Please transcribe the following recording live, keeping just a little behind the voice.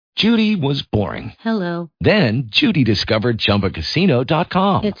Judy was boring. Hello. Then Judy discovered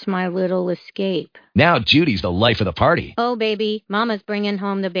ChumbaCasino.com. It's my little escape. Now Judy's the life of the party. Oh, baby, mama's bringing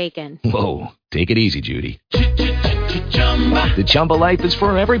home the bacon. Whoa, take it easy, Judy. The Chumba life is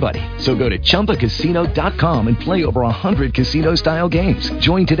for everybody. So go to ChumbaCasino.com and play over 100 casino-style games.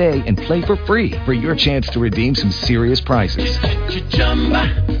 Join today and play for free for your chance to redeem some serious prizes.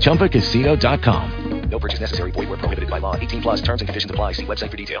 ChumbaCasino.com. No purchase necessary. Void where prohibited by law. 18 plus terms and conditions apply. See website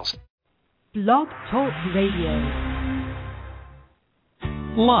for details. Blog Talk Radio.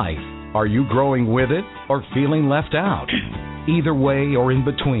 Life. Are you growing with it or feeling left out? Either way or in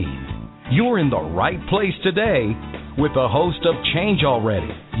between. You're in the right place today with the host of Change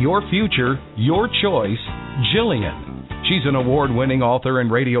Already, Your Future, Your Choice, Jillian. She's an award-winning author and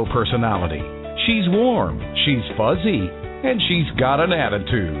radio personality. She's warm, she's fuzzy, and she's got an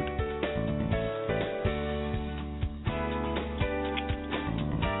attitude.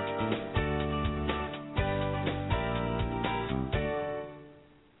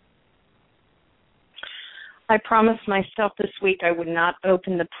 I promised myself this week I would not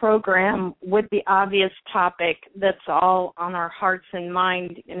open the program with the obvious topic that's all on our hearts and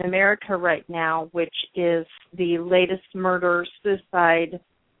mind in America right now, which is the latest murder-suicide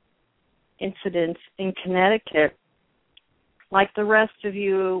incidents in Connecticut. Like the rest of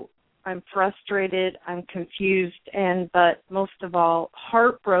you, I'm frustrated, I'm confused, but most of all,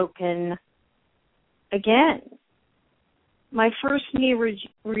 heartbroken again. My first knee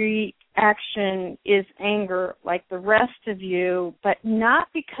reaction is anger, like the rest of you, but not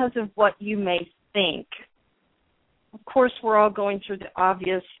because of what you may think. Of course, we're all going through the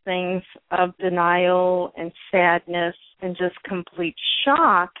obvious things of denial and sadness and just complete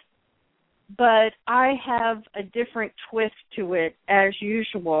shock, but I have a different twist to it, as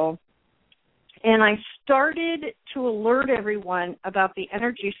usual. And I started to alert everyone about the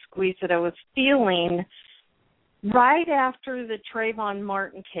energy squeeze that I was feeling right after the Trayvon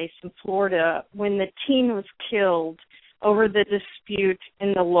Martin case in Florida, when the teen was killed over the dispute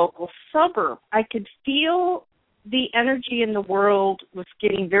in the local suburb. I could feel the energy in the world was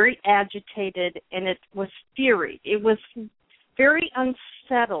getting very agitated, and it was fury. It was very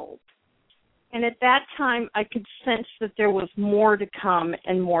unsettled. And at that time, I could sense that there was more to come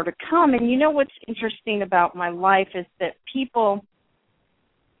and more to come. And you know what's interesting about my life is that people,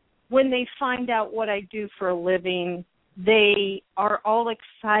 when they find out what I do for a living, they are all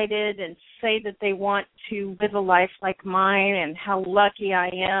excited and say that they want to live a life like mine and how lucky I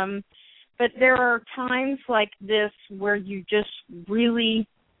am. But there are times like this where you just really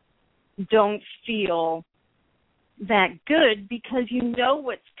don't feel that good because you know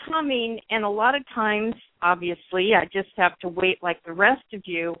what's coming, and a lot of times, obviously, I just have to wait like the rest of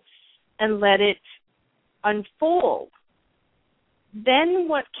you and let it unfold. Then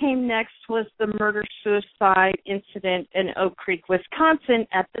what came next was the murder-suicide incident in Oak Creek, Wisconsin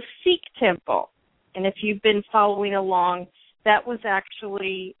at the Sikh temple. And if you've been following along, that was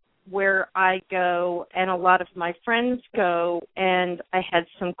actually where I go and a lot of my friends go, and I had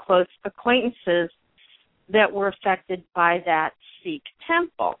some close acquaintances that were affected by that Sikh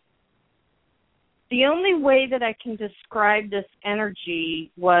temple. The only way that I can describe this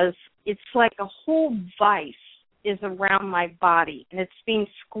energy was it's like a whole vice is around my body, and it's being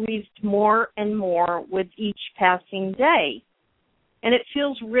squeezed more and more with each passing day. And it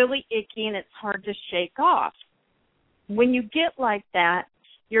feels really icky, and it's hard to shake off. When you get like that,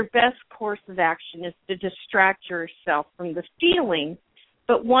 your best course of action is to distract yourself from the feeling.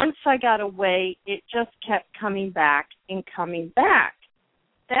 But once I got away, it just kept coming back and coming back.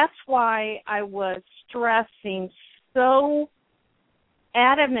 That's why I was stressing so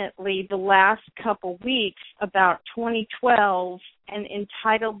adamantly the last couple weeks about 2012 and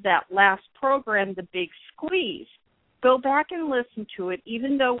entitled that last program, The Big Squeeze. Go back and listen to it.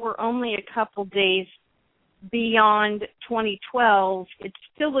 Even though we're only a couple days beyond 2012, it's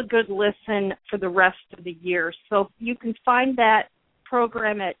still a good listen for the rest of the year. So you can find that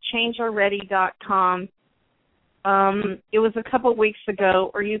program at changealready.com. It was a couple weeks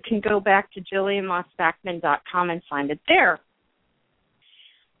ago, or you can go back to JillianMaasBackman.com and find it there.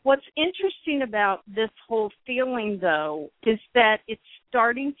 What's interesting about this whole feeling, though, is that it's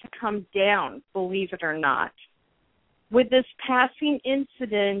starting to come down, believe it or not. With this passing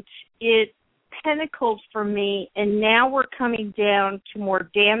incident, it pinnacled for me, and now we're coming down to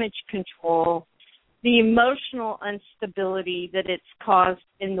more damage control, the emotional instability that it's caused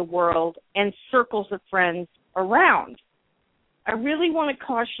in the world, and circles of friends around. I really want to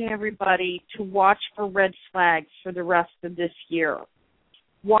caution everybody to watch for red flags for the rest of this year.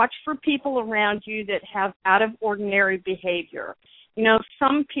 Watch for people around you that have out-of-ordinary behavior. You know,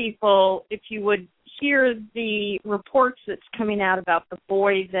 some people, if you would hear the reports that's coming out about the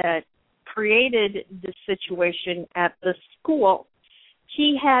boy that created the situation at the school,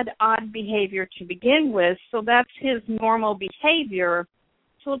 he had odd behavior to begin with, so that's his normal behavior.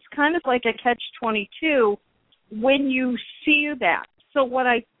 So it's kind of like a catch-22 when you see that. So what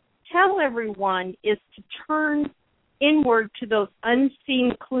I tell everyone is to turn inward to those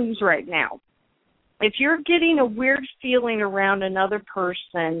unseen clues right now. If you're getting a weird feeling around another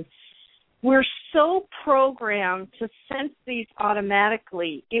person, we're so programmed to sense these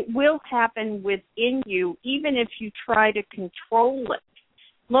automatically. It will happen within you, even if you try to control it.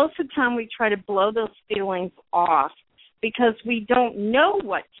 Most of the time we try to blow those feelings off because we don't know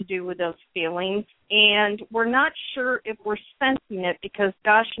what to do with those feelings, and we're not sure if we're sensing it because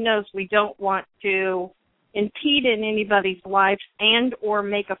gosh knows we don't want to impede in anybody's life and or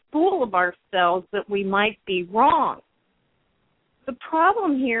make a fool of ourselves that we might be wrong. The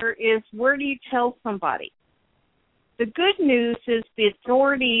problem here is, where do you tell somebody? The good news is the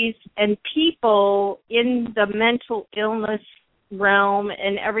authorities and people in the mental illness realm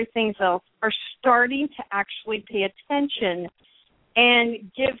and everything else are starting to actually pay attention and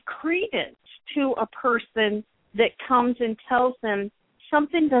give credence to a person that comes and tells them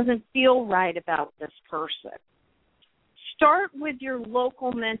something doesn't feel right about this person. Start with your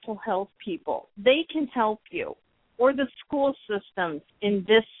local mental health people. They can help you, or the school systems in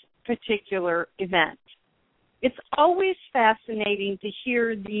this particular event. It's always fascinating to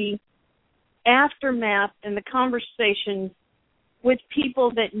hear the aftermath and the conversations with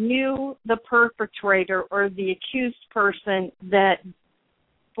people that knew the perpetrator or the accused person that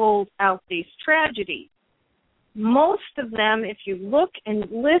pulled out these tragedies. Most of them, if you look and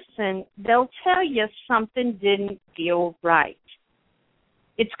listen, they'll tell you something didn't feel right.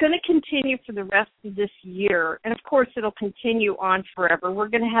 It's going to continue for the rest of this year, and of course it'll continue on forever. We're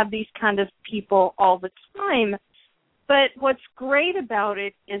going to have these kind of people all the time, but what's great about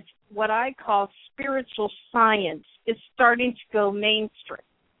it is what I call spiritual science is starting to go mainstream.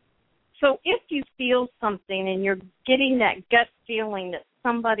 So if you feel something and you're getting that gut feeling that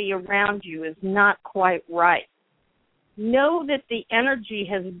somebody around you is not quite right, know that the energy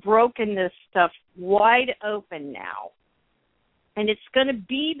has broken this stuff wide open now. And it's going to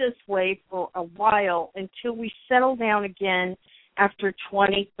be this way for a while until we settle down again after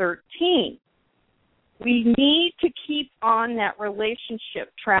 2013. We need to keep on that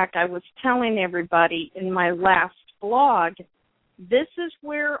relationship track. I was telling everybody in my last blog, this is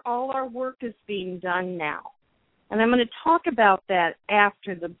where all our work is being done now. And I'm going to talk about that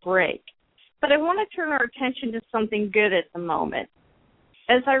after the break. But I want to turn our attention to something good at the moment.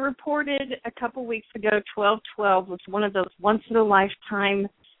 As I reported a couple weeks ago, 12/12 was one of those once-in-a-lifetime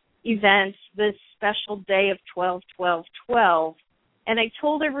events, this special day of 12/12/12. And I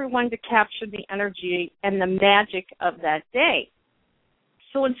told everyone to capture the energy and the magic of that day.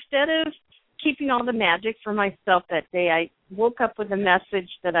 So instead of keeping all the magic for myself that day, I woke up with a message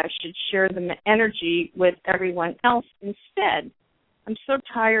that I should share the energy with everyone else instead. I'm so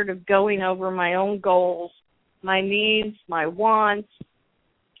tired of going over my own goals, my needs, my wants,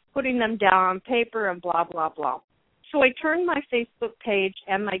 putting them down on paper and blah, blah, blah. So I turned my Facebook page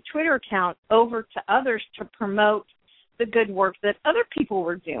and my Twitter account over to others to promote the good work that other people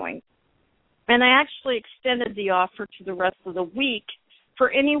were doing. And I actually extended the offer to the rest of the week for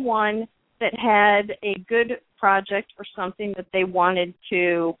anyone that had a good project or something that they wanted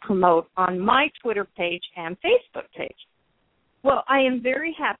to promote on my Twitter page and Facebook page. Well, I am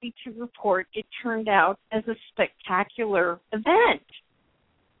very happy to report it turned out as a spectacular event.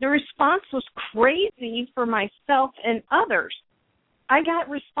 The response was crazy for myself and others. I got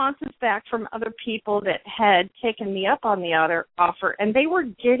responses back from other people that had taken me up on the other offer, and they were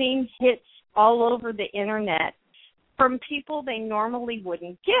getting hits all over the Internet from people they normally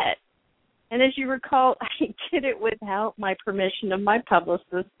wouldn't get. And as you recall, I did it without my permission of my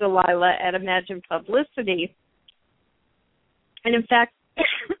publicist, Delilah, at Imagine Publicity. And in fact,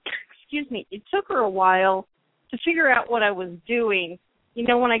 excuse me, it took her a while to figure out what I was doing. You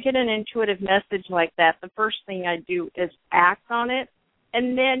know, when I get an intuitive message like that, the first thing I do is act on it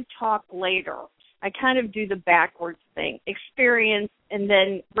and then talk later. I kind of do the backwards thing, experience and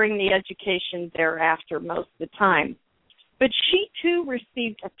then bring the education thereafter most of the time. But she, too,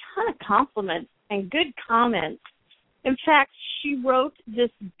 received a ton of compliments and good comments. In fact, she wrote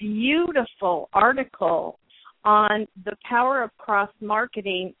this beautiful article on the power of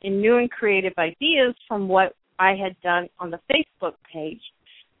cross-marketing in new and creative ideas from what I had done on the Facebook page.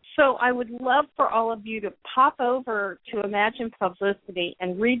 So I would love for all of you to pop over to Imagine Publicity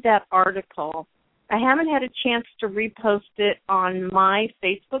and read that article. I haven't had a chance to repost it on my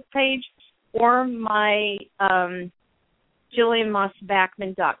Facebook page or my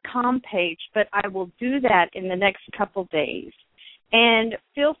JillianMaasBackman.com page, but I will do that in the next couple days. And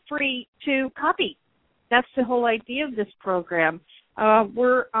feel free to copy. That's the whole idea of this program.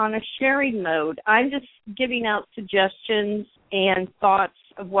 We're on a sharing mode. I'm just giving out suggestions and thoughts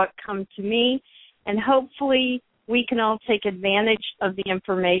of what come to me, and hopefully we can all take advantage of the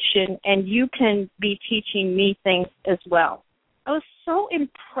information, and you can be teaching me things as well. I was so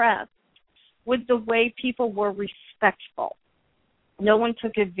impressed with the way people were respectful. No one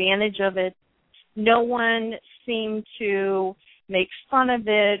took advantage of it. No one seemed to make fun of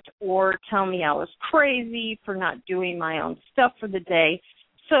it or tell me I was crazy for not doing my own stuff for the day.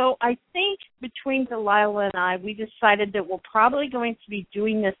 So I think between Delilah and I, we decided that we're probably going to be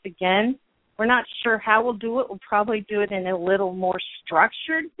doing this again. We're not sure how we'll do it. We'll probably do it in a little more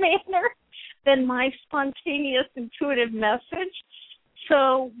structured manner than my spontaneous, intuitive message.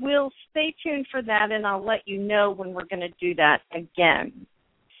 So we'll stay tuned for that, and I'll let you know when we're going to do that again.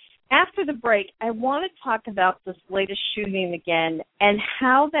 After the break, I want to talk about this latest shooting again and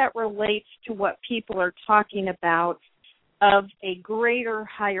how that relates to what people are talking about of a greater,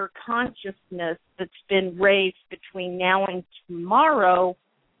 higher consciousness that's been raised between now and tomorrow,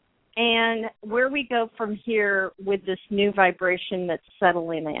 and where we go from here with this new vibration that's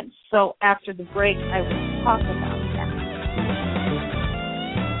settling in. So after the break, I will talk about that.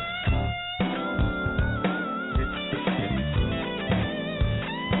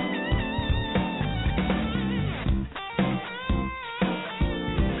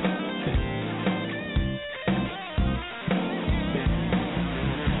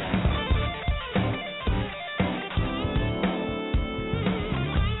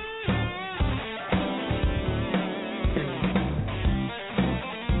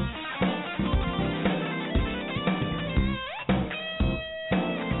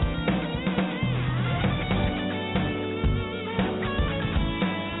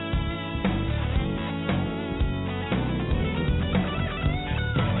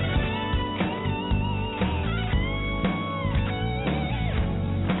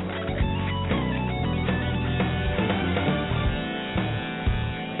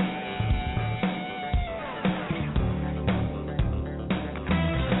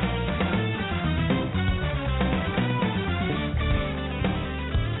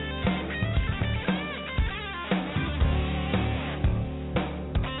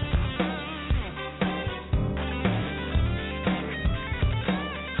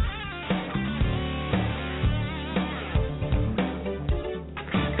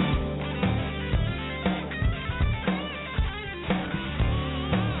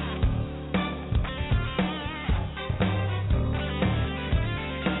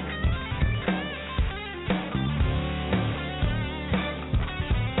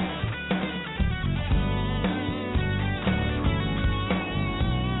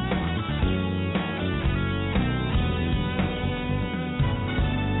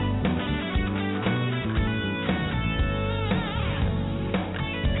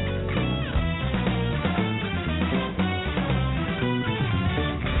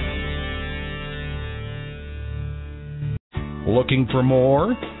 Looking for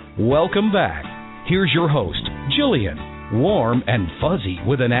more? Welcome back. Here's your host, Jillian, warm and fuzzy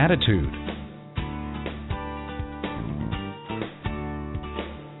with an attitude.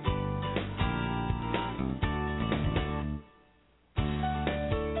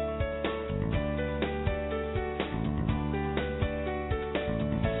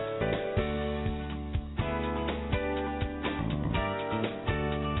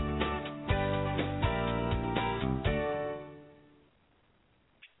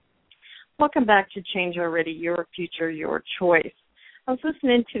 Welcome back to Change Already, Your Future, Your Choice. I was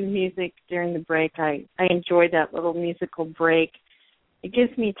listening to music during the break. I enjoyed that little musical break. It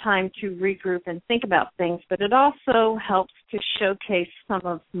gives me time to regroup and think about things, but it also helps to showcase some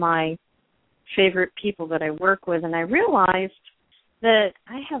of my favorite people that I work with. And I realized that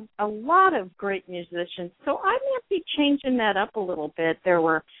I have a lot of great musicians, so I might be changing that up a little bit. There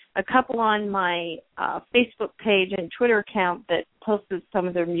were a couple on my Facebook page and Twitter account that posted some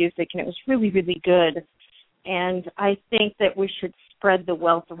of their music, and it was really, really good. And I think that we should spread the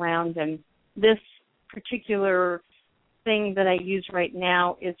wealth around. And this particular thing that I use right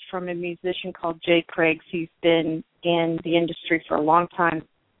now is from a musician called Jay Craigs. He's been in the industry for a long time,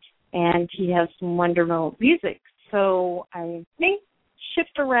 and he has some wonderful music. So I may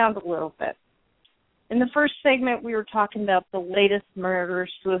shift around a little bit. In the first segment, we were talking about the latest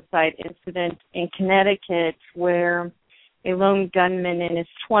murder-suicide incident in Connecticut, where a lone gunman in his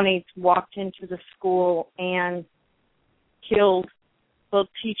 20s walked into the school and killed both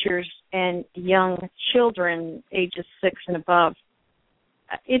teachers and young children ages 6 and above.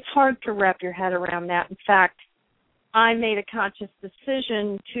 It's hard to wrap your head around that. In fact, I made a conscious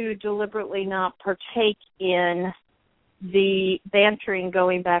decision to deliberately not partake in the bantering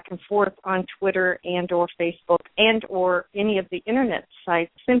going back and forth on Twitter and or Facebook and or any of the internet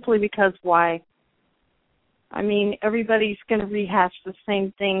sites, simply because why? I mean, everybody's going to rehash the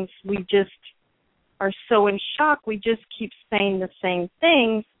same things. We just are so in shock. We just keep saying the same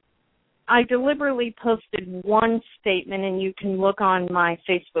things. I deliberately posted one statement, and you can look on my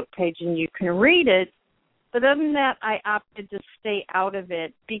Facebook page and you can read it. But other than that, I opted to stay out of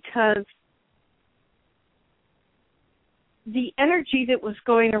it because the energy that was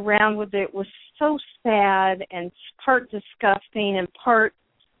going around with it was so sad and part disgusting and part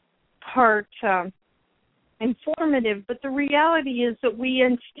informative. But the reality is that we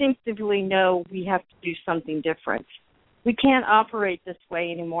instinctively know we have to do something different. We can't operate this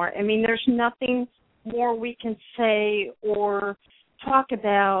way anymore. I mean, there's nothing more we can say or talk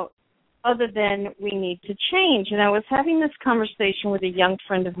about other than we need to change. And I was having this conversation with a young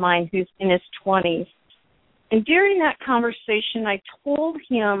friend of mine who's in his 20s. And during that conversation, I told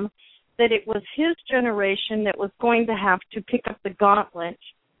him that it was his generation that was going to have to pick up the gauntlet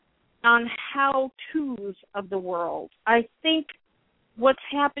on how-tos of the world. I think what's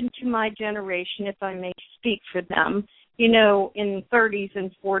happened to my generation, if I may speak for them, you know, in 30s and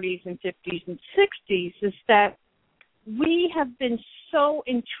 40s and 50s and 60s, is that we have been so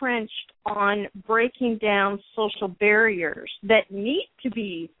entrenched on breaking down social barriers that need to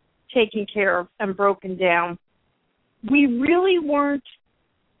be taken care of and broken down. We really weren't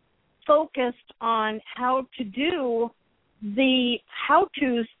focused on how to do the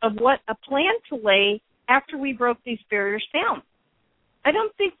how-tos of what a plan to lay after we broke these barriers down. I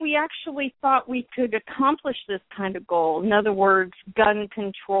don't think we actually thought we could accomplish this kind of goal. In other words, gun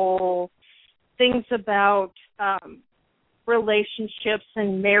control, things about relationships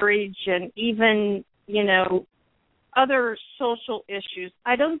and marriage and even, you know, other social issues.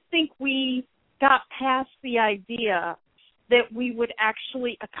 I don't think we got past the idea that we would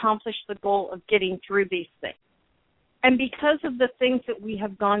actually accomplish the goal of getting through these things. And because of the things that we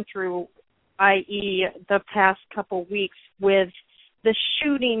have gone through, i.e. the past couple weeks with the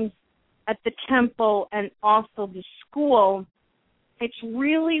shootings at the temple and also the school, it's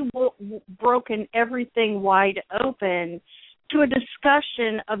really broken everything wide open to a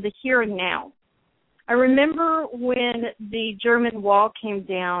discussion of the here and now. I remember when the German wall came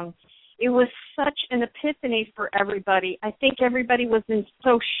down, it was such an epiphany for everybody. I think everybody was in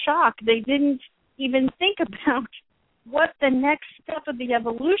so shock they didn't even think about what the next step of the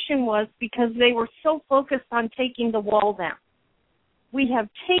evolution was because they were so focused on taking the wall down. We have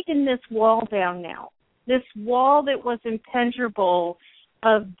taken this wall down now, this wall that was impenetrable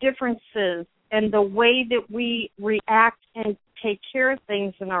of differences and the way that we react and take care of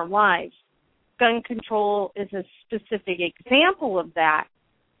things in our lives. Gun control is a specific example of that.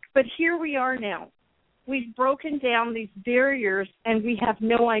 But here we are now. We've broken down these barriers, and we have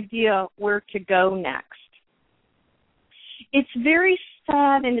no idea where to go next. It's very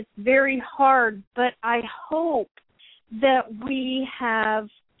sad and it's very hard, but I hope that we have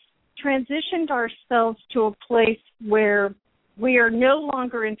transitioned ourselves to a place where we are no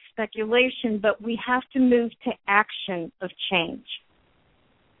longer in speculation, but we have to move to action of change.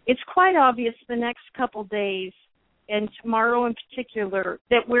 It's quite obvious the next couple days, and tomorrow in particular,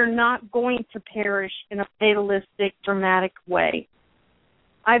 that we're not going to perish in a fatalistic, dramatic way.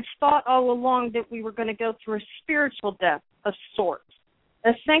 I've thought all along that we were going to go through a spiritual death of sorts,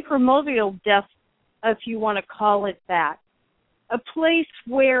 a sacramental death, if you want to call it that, a place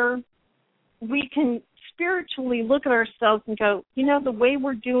where we can spiritually look at ourselves and go, you know, the way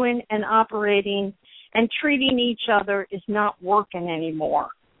we're doing and operating and treating each other is not working anymore.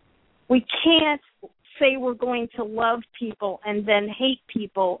 We can't say we're going to love people and then hate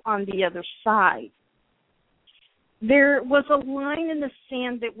people on the other side. There was a line in the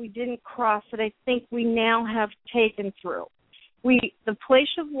sand that we didn't cross that I think we now have taken through. The place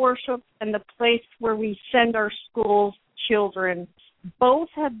of worship and the place where we send our schools children, both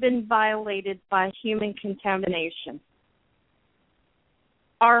have been violated by human contamination.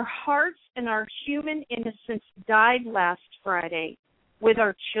 Our hearts and our human innocence died last Friday with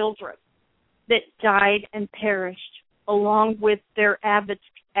our children that died and perished along with their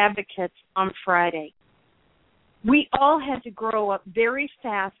advocates on Friday. We all had to grow up very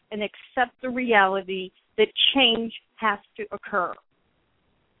fast and accept the reality that change has to occur.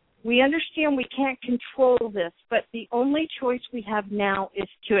 We understand we can't control this, but the only choice we have now is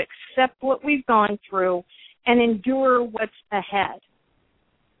to accept what we've gone through and endure what's ahead.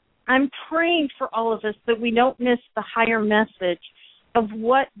 I'm praying for all of us that we don't miss the higher message of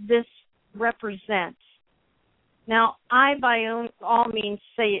what this represents. Now, I, by all means,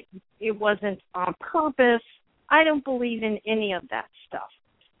 say it wasn't on purpose. I don't believe in any of that stuff.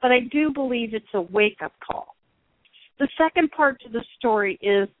 But I do believe it's a wake-up call. The second part to the story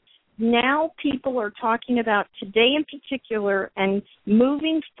is now people are talking about today in particular, and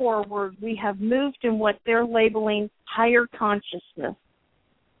moving forward, we have moved in what they're labeling higher consciousness.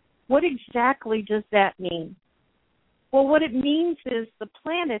 What exactly does that mean? Well, what it means is the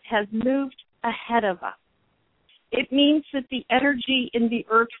planet has moved ahead of us. It means that the energy in the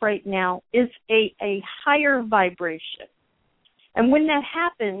earth right now is a higher vibration. And when that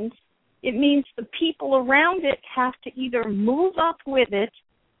happens, it means the people around it have to either move up with it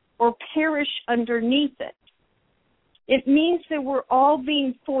or perish underneath it. It means that we're all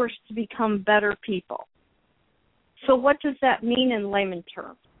being forced to become better people. So what does that mean in layman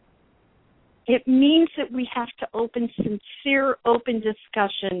terms? It means that we have to open sincere, open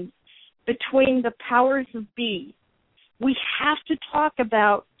discussions between the powers of be. We have to talk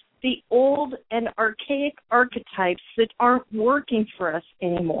about the old and archaic archetypes that aren't working for us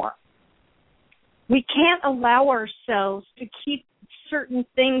anymore. We can't allow ourselves to keep certain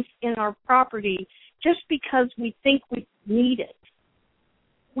things in our property just because we think we need it.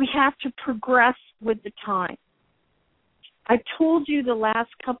 We have to progress with the time. I told you the last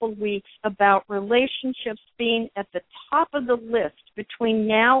couple of weeks about relationships being at the top of the list between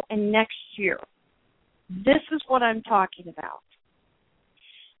now and next year. This is what I'm talking about.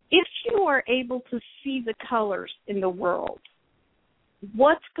 If you are able to see the colors in the world,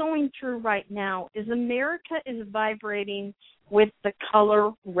 what's going through right now is America is vibrating with the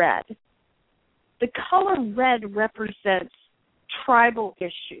color red. The color red represents tribal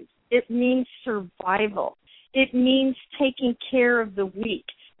issues. It means survival. It means taking care of the weak,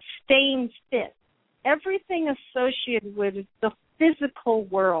 staying fit, everything associated with the physical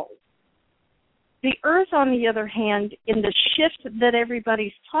world. The earth, on the other hand, in the shift that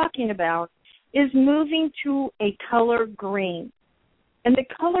everybody's talking about, is moving to a color green. And the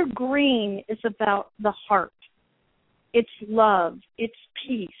color green is about the heart. It's love, it's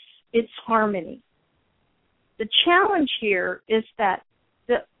peace, it's harmony. The challenge here is that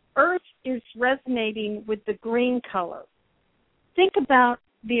the earth is resonating with the green color. Think about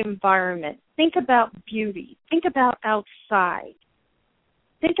the environment. Think about beauty. Think about outside.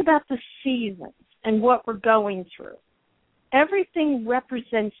 Think about the seasons and what we're going through. Everything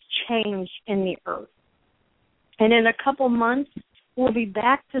represents change in the earth. And in a couple months, we'll be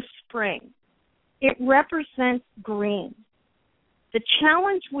back to spring. It represents green. The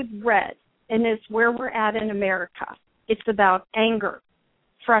challenge with red, and is where we're at in America, it's about anger,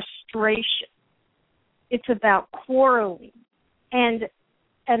 frustration. It's about quarreling and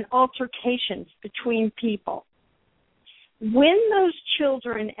altercations between people. When those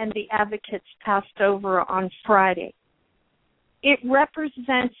children and the advocates passed over on Friday, it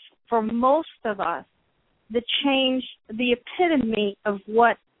represents, for most of us, the change, the epitome of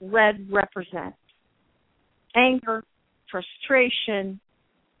what red represents. Anger, frustration,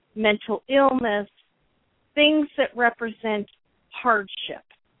 mental illness, things that represent hardship.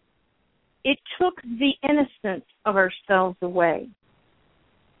 It took the innocence of ourselves away.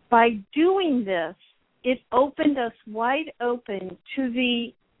 By doing this, it opened us wide open to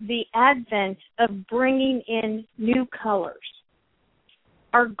the advent of bringing in new colors.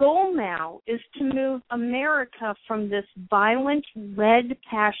 Our goal now is to move America from this violent red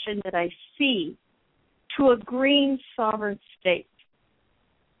passion that I see to a green sovereign state.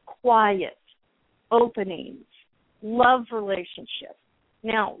 Quiet, openings, love relationships.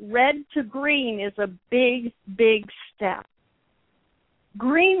 Now, red to green is a big, big step.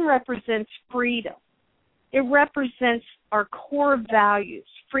 Green represents freedom. It represents our core values,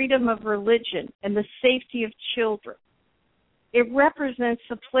 freedom of religion and the safety of children. It represents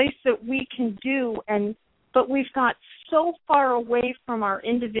a place that we can do, but we've got so far away from our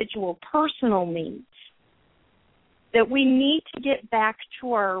individual personal needs that we need to get back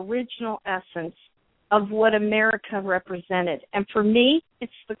to our original essence of what America represented. And for me,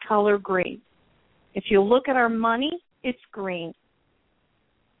 it's the color green. If you look at our money, it's green.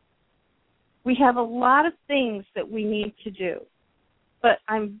 We have a lot of things that we need to do. But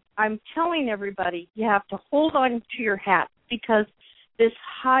I'm telling everybody, you have to hold on to your hat, because this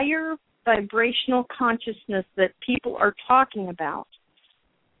higher vibrational consciousness that people are talking about,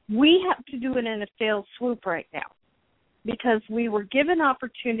 we have to do it in a failed swoop right now. because we were given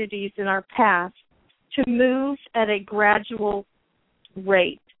opportunities in our past to move at a gradual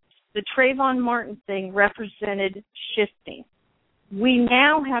rate. The Trayvon Martin thing represented shifting. We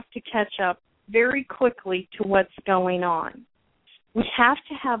now have to catch up very quickly to what's going on. We have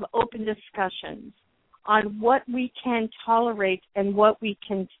to have open discussions on what we can tolerate and what we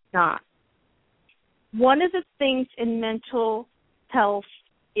cannot. One of the things in mental health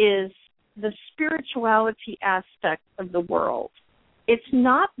is the spirituality aspect of the world. It's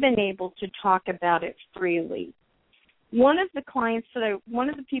not been able to talk about it freely. One of the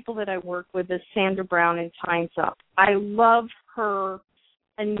people that I work with is Sandra Brown in Time's Up. I love her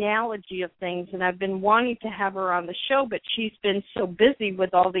analogy of things, and I've been wanting to have her on the show, but she's been so busy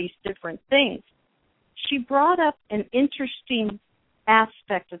with all these different things. She brought up an interesting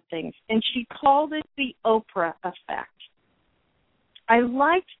aspect of things, and she called it the Oprah effect. I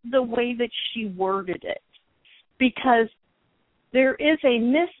liked the way that she worded it, because there is a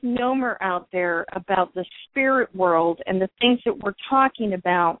misnomer out there about the spirit world and the things that we're talking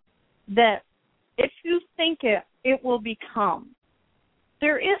about, that if you think it, it will become.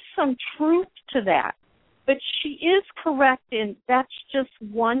 There is some truth to that, but she is correct in that's just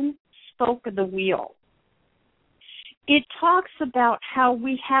one spoke of the wheel. It talks about how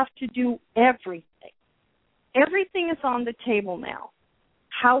we have to do everything. Everything is on the table now.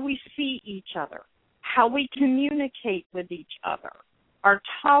 How we see each other, how we communicate with each other, our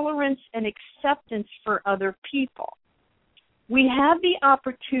tolerance and acceptance for other people. We have the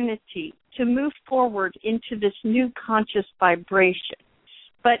opportunity to move forward into this new conscious vibration,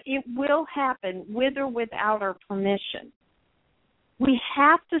 but it will happen with or without our permission. We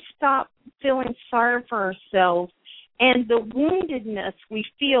have to stop feeling sorry for ourselves and the woundedness we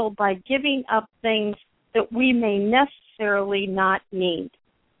feel by giving up things that we may necessarily not need.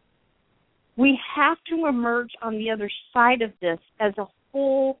 We have to emerge on the other side of this as a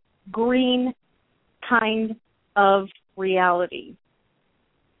whole green kind of reality.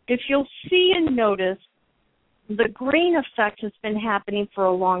 If you'll see and notice, the green effect has been happening for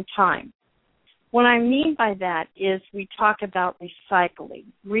a long time. What I mean by that is we talk about recycling,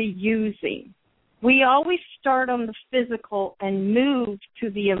 reusing. We always start on the physical and move to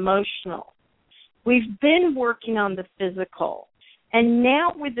the emotional. We've been working on the physical. And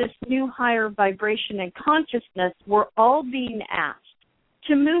now with this new higher vibration and consciousness, we're all being asked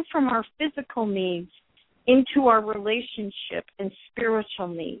to move from our physical needs into our relationship and spiritual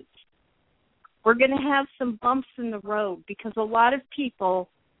needs. We're going to have some bumps in the road because a lot of people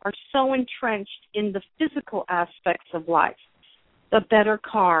are so entrenched in the physical aspects of life. A better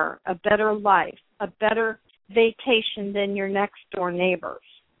car, a better life, a better vacation than your next door neighbors.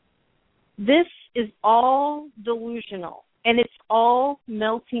 This is all delusional. And it's all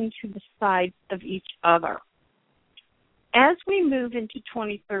melting to the sides of each other. As we move into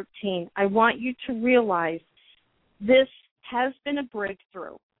 2013, I want you to realize this has been a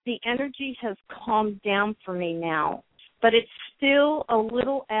breakthrough. The energy has calmed down for me now, but it's still a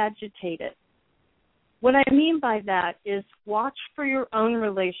little agitated. What I mean by that is watch for your own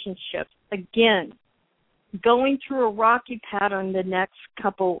relationships. Again, going through a rocky pattern the next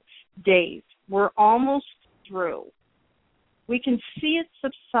couple days. We're almost through. We can see it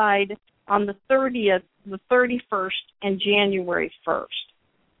subside on the 30th, the 31st, and January 1st.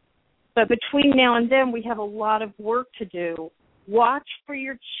 But between now and then, we have a lot of work to do. Watch for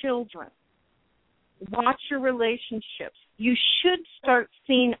your children. Watch your relationships. You should start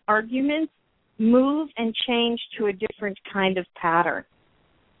seeing arguments move and change to a different kind of pattern.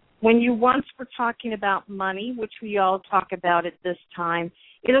 When you once were talking about money, which we all talk about at this time,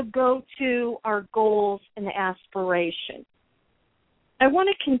 it'll go to our goals and aspirations. I want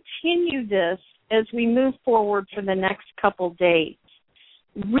to continue this as we move forward for the next couple days.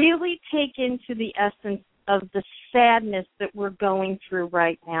 Really take into the essence of the sadness that we're going through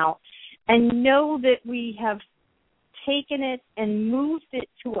right now and know that we have taken it and moved it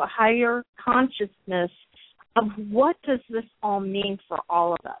to a higher consciousness of what does this all mean for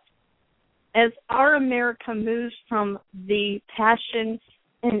all of us. As our America moves from the passion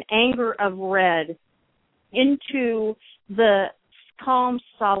and anger of red into the calm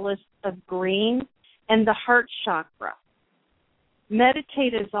solace of green and the heart chakra.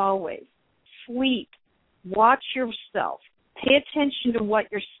 Meditate as always. Sleep. Watch yourself. Pay attention to what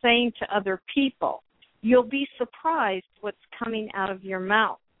you're saying to other people. You'll be surprised what's coming out of your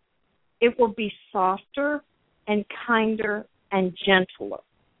mouth. It will be softer and kinder and gentler.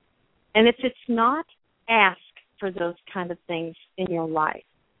 And if it's not, ask for those kind of things in your life.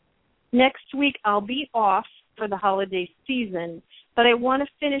 Next week, I'll be off for the holiday season, but I want to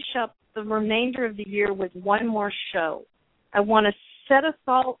finish up the remainder of the year with one more show. I want to set us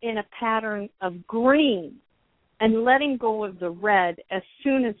all in a pattern of green and letting go of the red as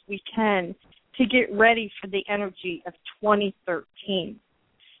soon as we can to get ready for the energy of 2013.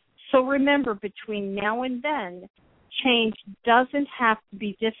 So remember, between now and then, change doesn't have to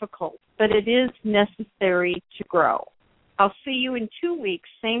be difficult, but it is necessary to grow. I'll see you in 2 weeks,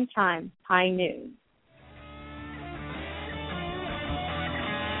 same time, high noon.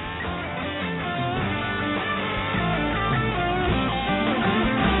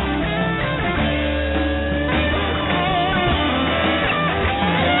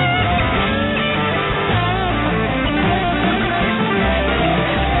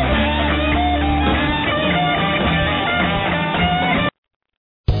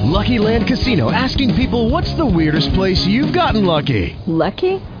 Lucky Land Casino, asking people, what's the weirdest place you've gotten lucky?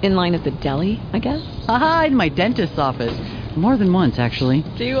 Lucky? In line at the deli, I guess? Aha, in my dentist's office. More than once, actually.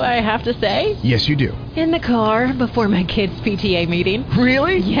 Do I have to say? Yes, you do. In the car before my kids' PTA meeting.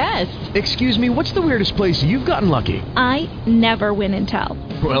 Really? Yes. Excuse me, what's the weirdest place you've gotten lucky? I never win and tell.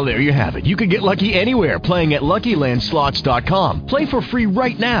 Well, there you have it. You can get lucky anywhere, playing at LuckyLandSlots.com. Play for free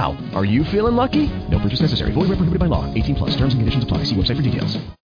right now. Are you feeling lucky? No purchase necessary. Void where prohibited by law. 18+. Terms and conditions apply. See website for details.